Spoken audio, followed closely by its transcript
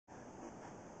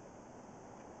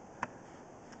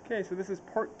Okay, so this is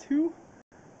part 2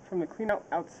 from the clean out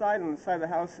outside on the side of the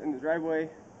house in the driveway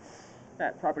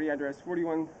at property address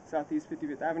 41 Southeast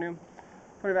 55th Avenue.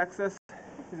 Point of access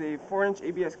is a 4-inch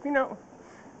ABS clean out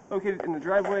located in the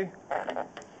driveway.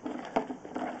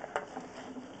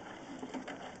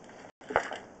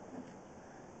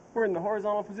 We're in the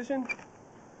horizontal position.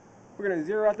 We're going to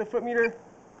zero out the foot meter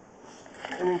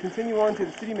and then continue on to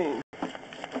the city main.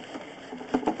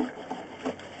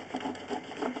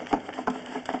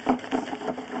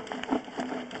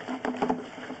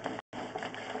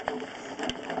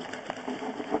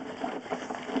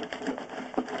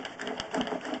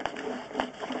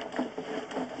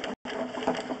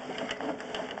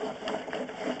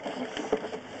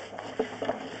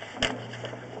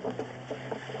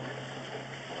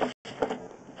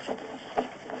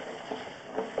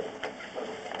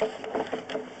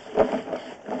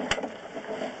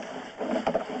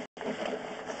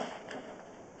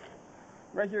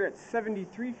 Right here at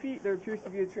 73 feet, there appears to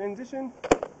be a transition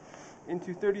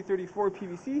into 3034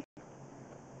 PVC.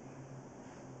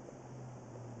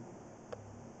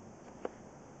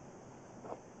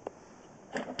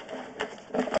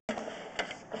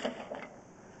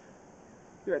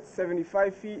 Here at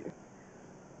 75 feet,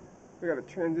 we got a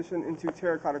transition into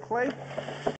terracotta clay.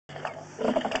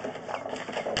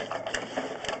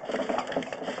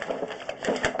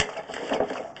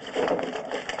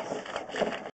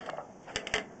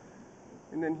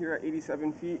 And then here at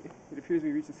 87 feet, it appears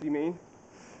we reached the city main.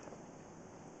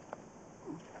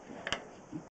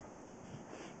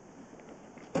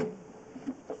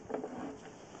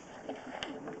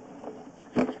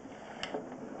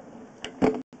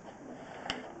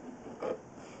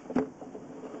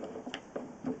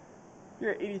 Here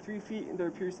at 83 feet, there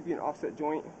appears to be an offset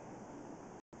joint.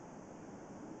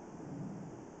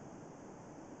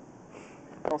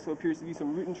 There also appears to be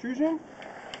some root intrusion.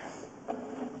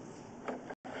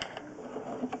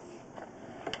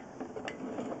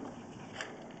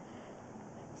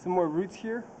 Some more roots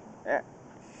here at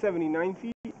 79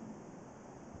 feet.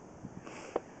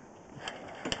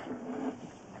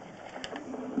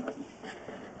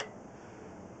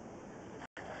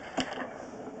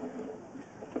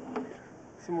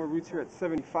 Some more roots here at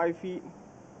 75 feet.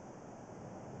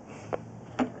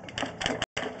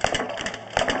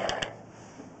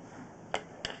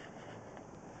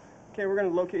 Okay, we're going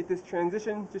to locate this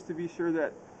transition just to be sure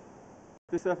that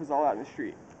this stuff is all out in the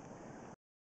street.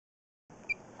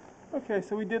 Okay,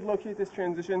 so we did locate this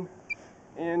transition,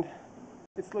 and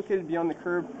it's located beyond the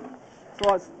curb.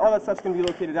 So all that stuff's going to be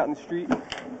located out in the street,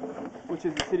 which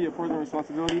is the City of Portland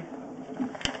responsibility.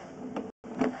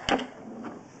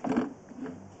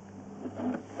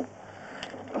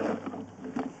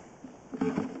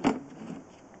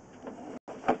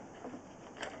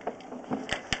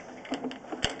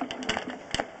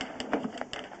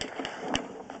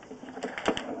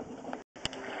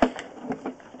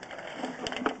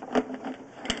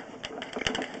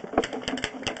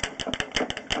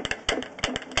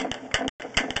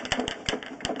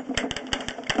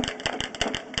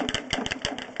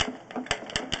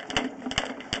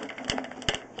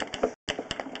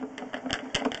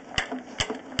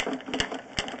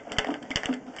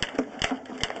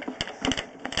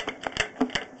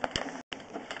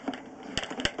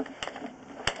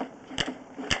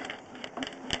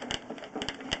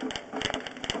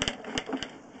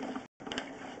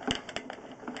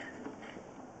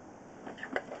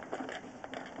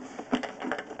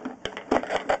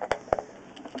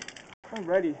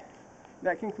 Alrighty,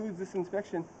 that concludes this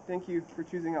inspection. Thank you for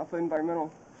choosing Alpha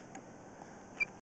Environmental.